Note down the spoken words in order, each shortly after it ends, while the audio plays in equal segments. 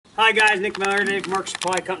Hi guys, Nick Miller today from Mark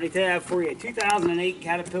Supply Company. Today I have for you a 2008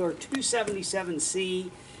 Caterpillar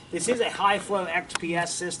 277C. This is a high-flow XPS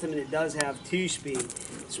system and it does have 2-speed.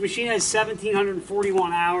 This machine has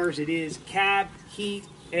 1,741 hours. It is cab, heat,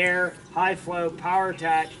 air, high-flow, power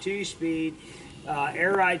attached, 2-speed,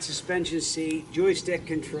 air ride suspension seat, joystick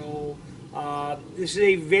control. This is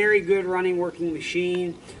a very good running working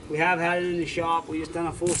machine. We have had it in the shop. We just done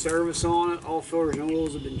a full service on it. All filters and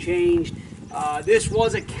oils have been changed. This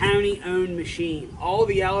was a county-owned machine. All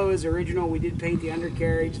the yellow is original. We did paint the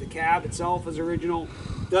undercarriage. The cab itself is original.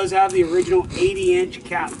 Does have the original 80-inch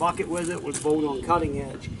cat bucket with it with bolt-on cutting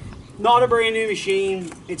edge. Not a brand new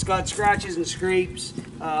machine. It's got scratches and scrapes.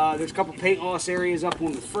 There's a couple paint loss areas up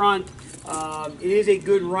on the front. It is a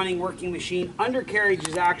good running working machine. Undercarriage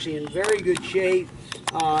is actually in very good shape.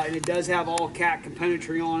 And it does have all cat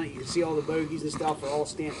componentry on it. You can see all the bogies and stuff are all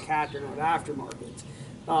stamped cat. They're not aftermarkets.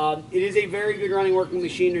 It is a very good running working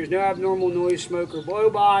machine. There's no abnormal noise, smoke, or blow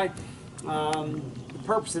by. The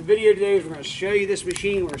purpose of the video today is we're going to show you this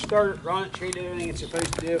machine. We're going to start it, run it, show you everything it's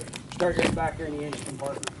supposed to do. Start right back here in the engine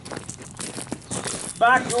compartment.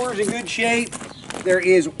 Back door is in good shape. There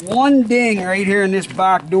is one ding right here in this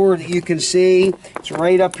back door that you can see. It's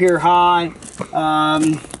right up here high,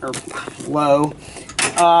 or low.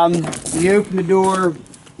 You open the door,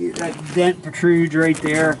 that dent protrudes right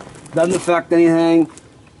there. Doesn't affect anything.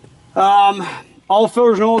 All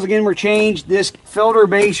filters and oils again were changed. This filter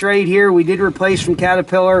base right here we did replace from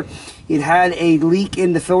Caterpillar. It had a leak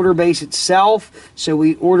in the filter base itself, so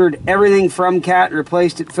we ordered everything from Cat and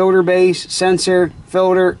replaced it. Filter base, sensor,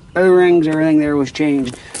 filter, O-rings, everything there was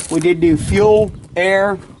changed. We did do fuel,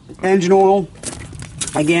 air, engine oil.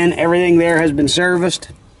 Again, everything there has been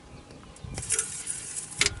serviced.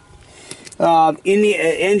 In the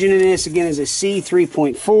engine in this again is a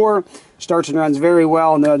C3.4. Starts and runs very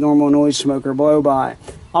well, no normal noise, smoke, or blow by.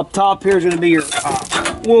 Up top here is going to be your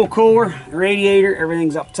oil cooler, radiator,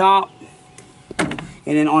 everything's up top. And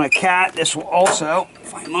then on a Cat, this will also,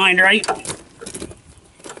 if I mind right,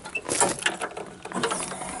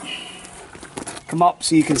 come up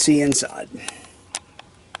so you can see inside.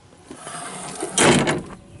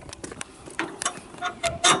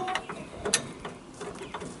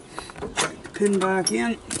 Pin back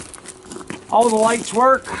in. All the lights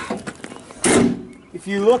work. If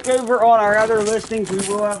you look over on our other listings, we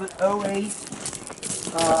will have an 08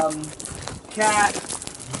 Cat,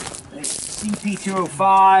 a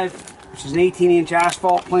CP205, which is an 18-inch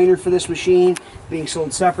asphalt planer for this machine, being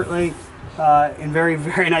sold separately in very,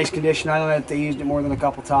 very nice condition. I don't know if they used it more than a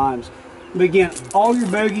couple times. But again, all your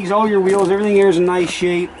bogies, all your wheels, everything here is in nice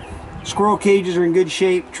shape. Squirrel cages are in good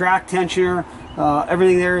shape. Track tensioner,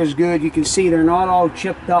 everything there is good. You can see they're not all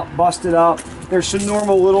chipped up, busted up. There's some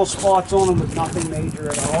normal little spots on them, but nothing major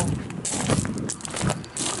at all.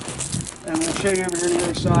 And we'll show you over here on the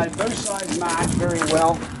other side. Both sides match very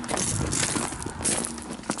well.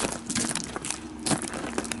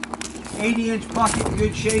 80-inch bucket in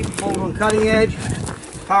good shape, bolt-on cutting edge.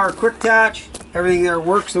 Power quick attach. Everything there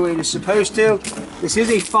works the way it is supposed to. This is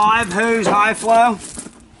a 5-hose high flow.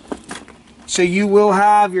 So you will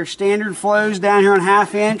have your standard flows down here on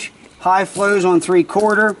 1/2 inch, high flows on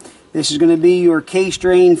 3/4. This is going to be your case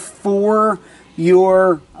drain for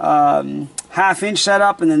your 1/2 inch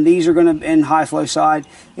setup, and then these are going to in high flow side,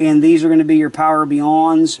 and these are going to be your power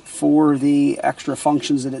beyonds for the extra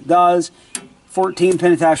functions that it does.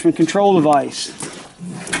 14-pin attachment control device.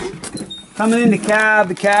 Coming in the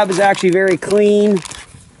cab is actually very clean,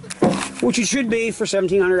 which it should be for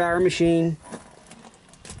 1,700-hour machine.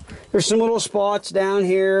 There's some little spots down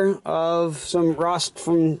here of some rust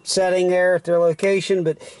from setting there at their location,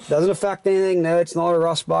 but it doesn't affect anything. No, it's not a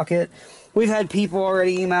rust bucket. We've had people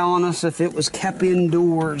already emailing us if it was kept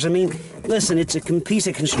indoors. I mean, listen, it's a piece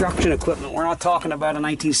of construction equipment. We're not talking about a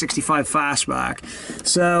 1965 fastback.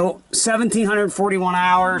 So, 1,741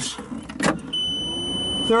 hours.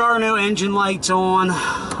 There are no engine lights on.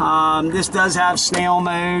 This does have snail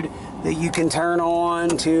mode that you can turn on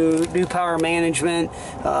to do power management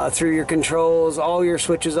through your controls. All your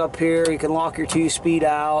switches up here. You can lock your 2-speed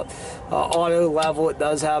out. Auto level, it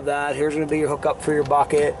does have that. Here's going to be your hookup for your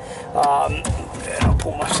bucket. I'll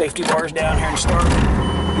pull my safety bars down here and start.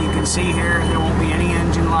 You can see here there won't be any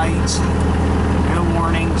engine lights, no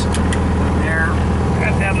warnings. There, I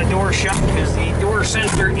have to have the door shut because the door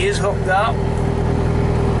sensor is hooked up.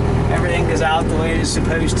 Everything goes out the way it is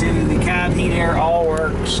supposed to. The cab heat, air, all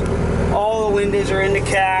works. All the windows are in the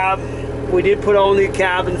cab. We did put all new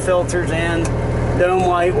cabin filters in. Dome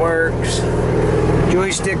light works.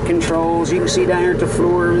 Joystick controls. You can see down here at the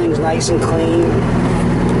floor, everything's nice and clean.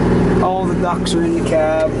 All the ducts are in the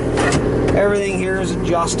cab. Everything here is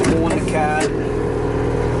adjustable in the cab.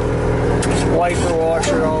 Wiper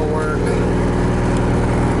washer all work.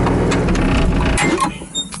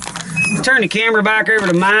 Turn the camera back over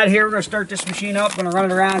to Matt here. We're going to start this machine up. Going to run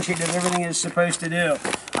it around, check that everything is supposed to do.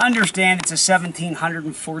 Understand it's a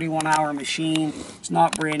 1741 hour machine. It's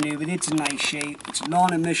not brand new, but it's in nice shape. It's a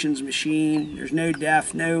non-emissions machine. There's no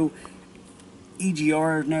DEF, no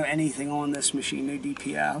EGR, no anything on this machine, no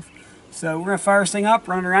DPF. So we're going to fire this thing up,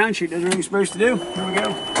 run it around, shoot everything it's supposed to do. Here we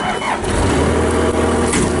go.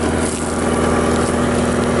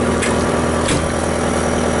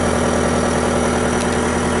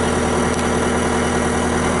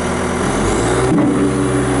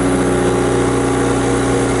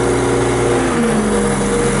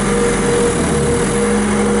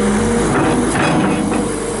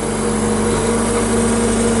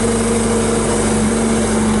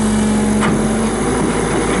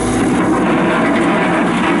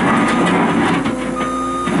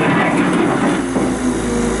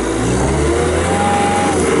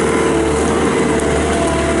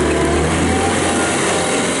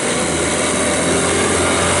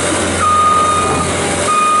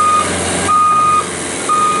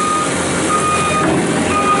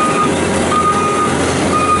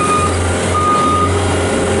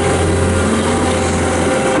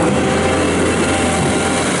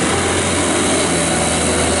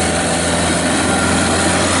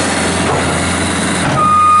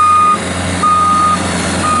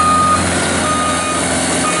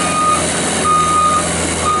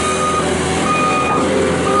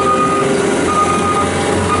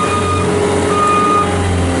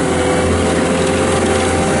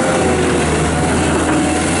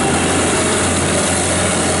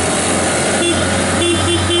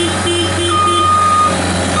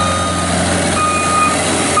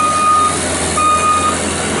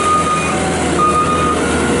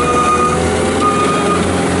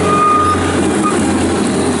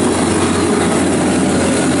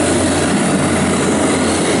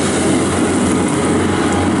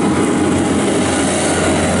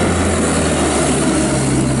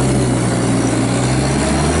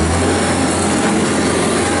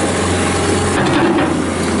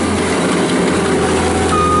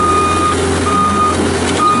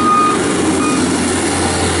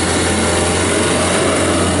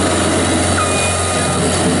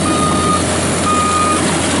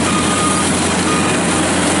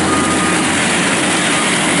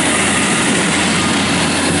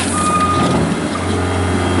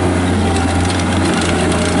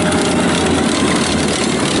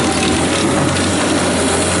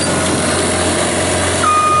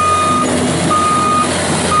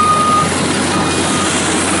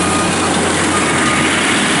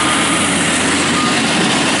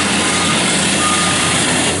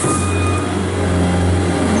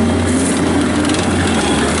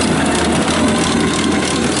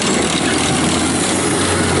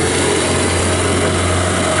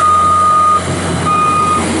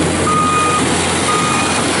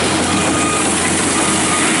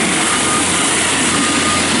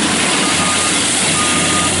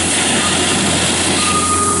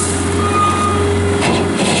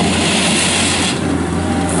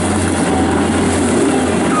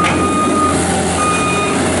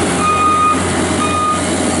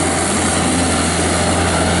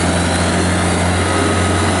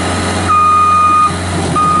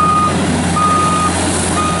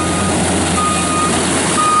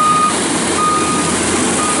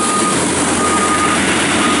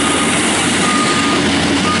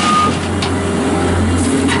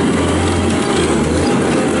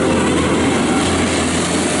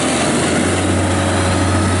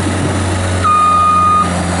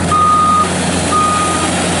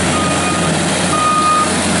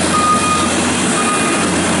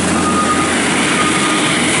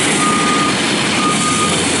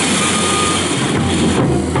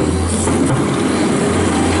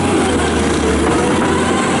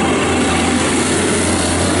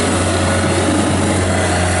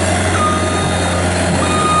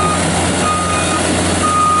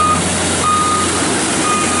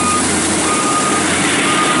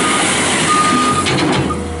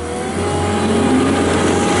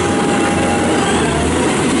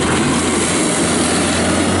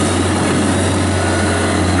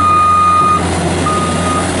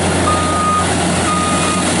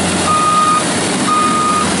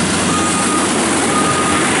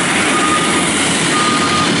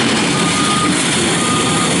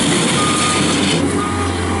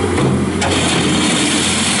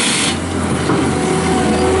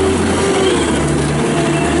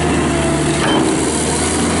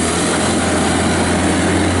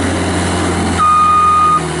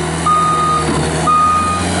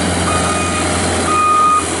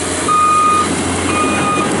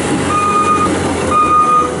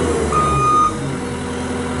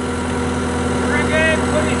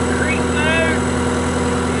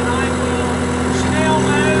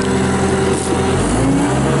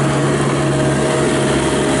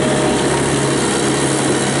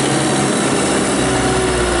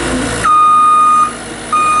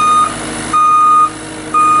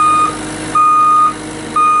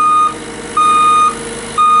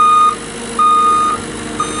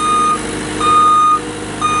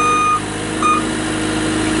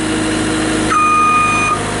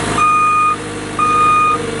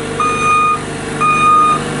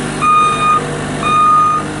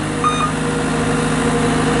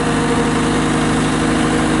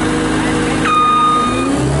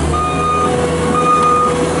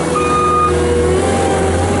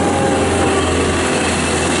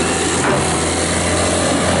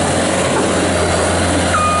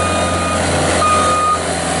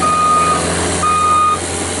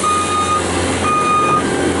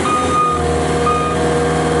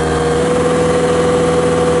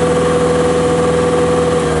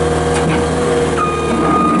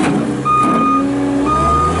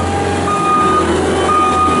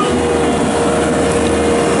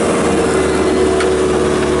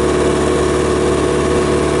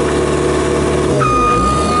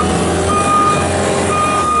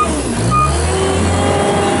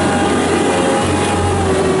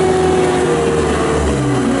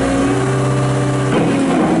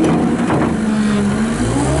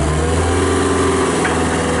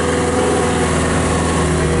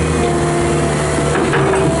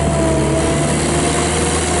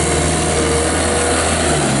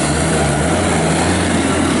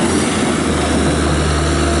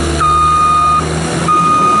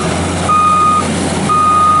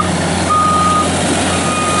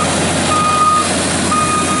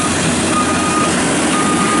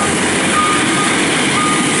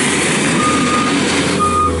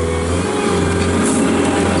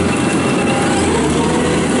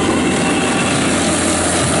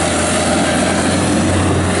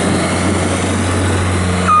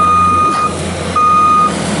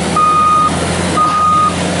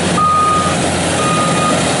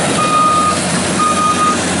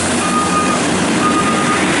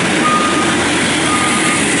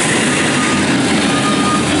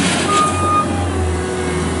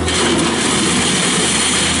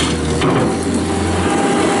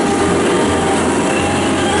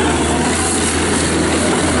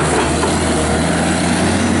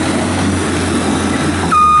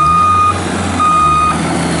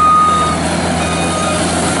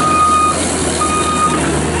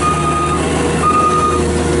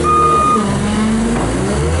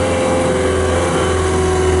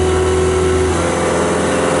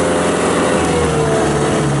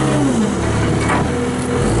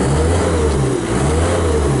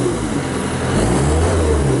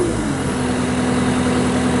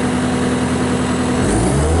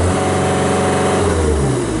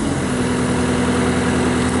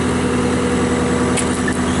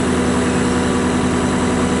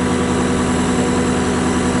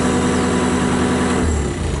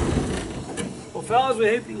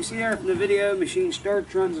 can see there from the video, machine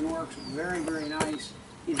starts, runs, and works very, very nice.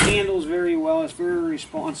 It handles very well. It's very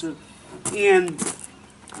responsive. And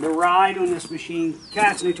the ride on this machine,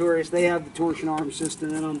 Cat's notorious. They have the torsion arm system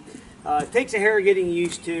in them. It takes a hair getting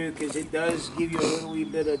used to because it does give you a little wee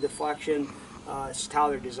bit of deflection. It's just how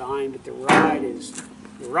they're designed, but the ride's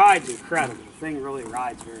incredible. The thing really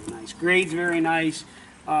rides very nice. Grade's very nice.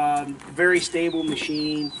 Very stable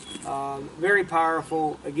machine. Very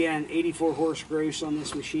powerful. Again, 84 horse gross on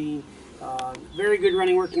this machine. Very good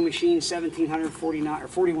running working machine. 1,749 or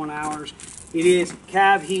 41 hours. It is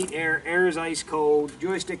cab heat air. Air is ice cold.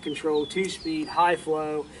 Joystick control. 2-speed. High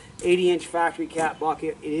flow. 80-inch factory cat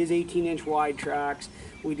bucket. It is 18-inch wide tracks.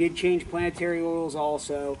 We did change planetary oils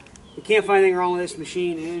also. You can't find anything wrong with this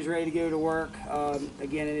machine. It is ready to go to work.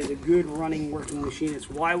 Again, it is a good running working machine. It's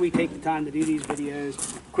why we take the time to do these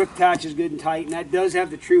videos. Quick attach is good and tight, and that does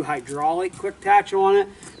have the true hydraulic quick attach on it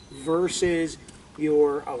versus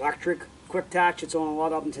your electric quick attach. It's on a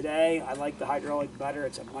lot of them today. I like the hydraulic better.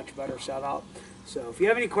 It's a much better setup. So if you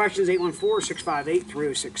have any questions,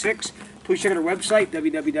 814-658-3066. Please check out our website,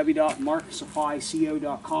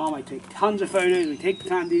 www.marksupplyco.com. I take tons of photos. We take the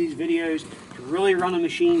time to do these videos to really run a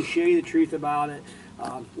machine, show you the truth about it.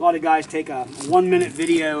 A lot of guys take a 1-minute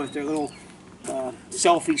video with their little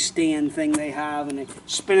selfie stand thing they have, and they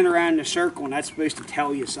spin it around in a circle, and that's supposed to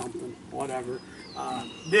tell you something, whatever.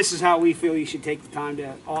 This is how we feel you should take the time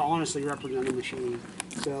to honestly represent a machine.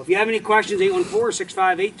 So if you have any questions,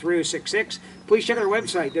 814-658-3066. Please check out our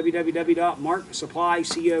website,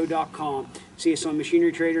 www.marksupplyco.com. See us on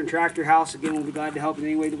Machinery Trader and Tractor House. Again, we'll be glad to help in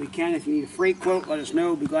any way that we can. If you need a freight quote, let us know.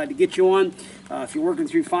 We'll be glad to get you one. If you're working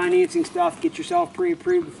through financing stuff, get yourself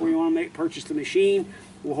pre-approved before you want to purchase the machine.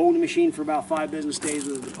 We'll hold the machine for about 5 business days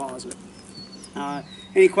with a deposit.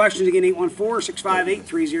 Any questions, again,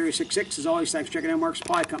 814-658-3066. As always, thanks for checking out Mark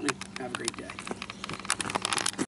Supply Company. Have a great day.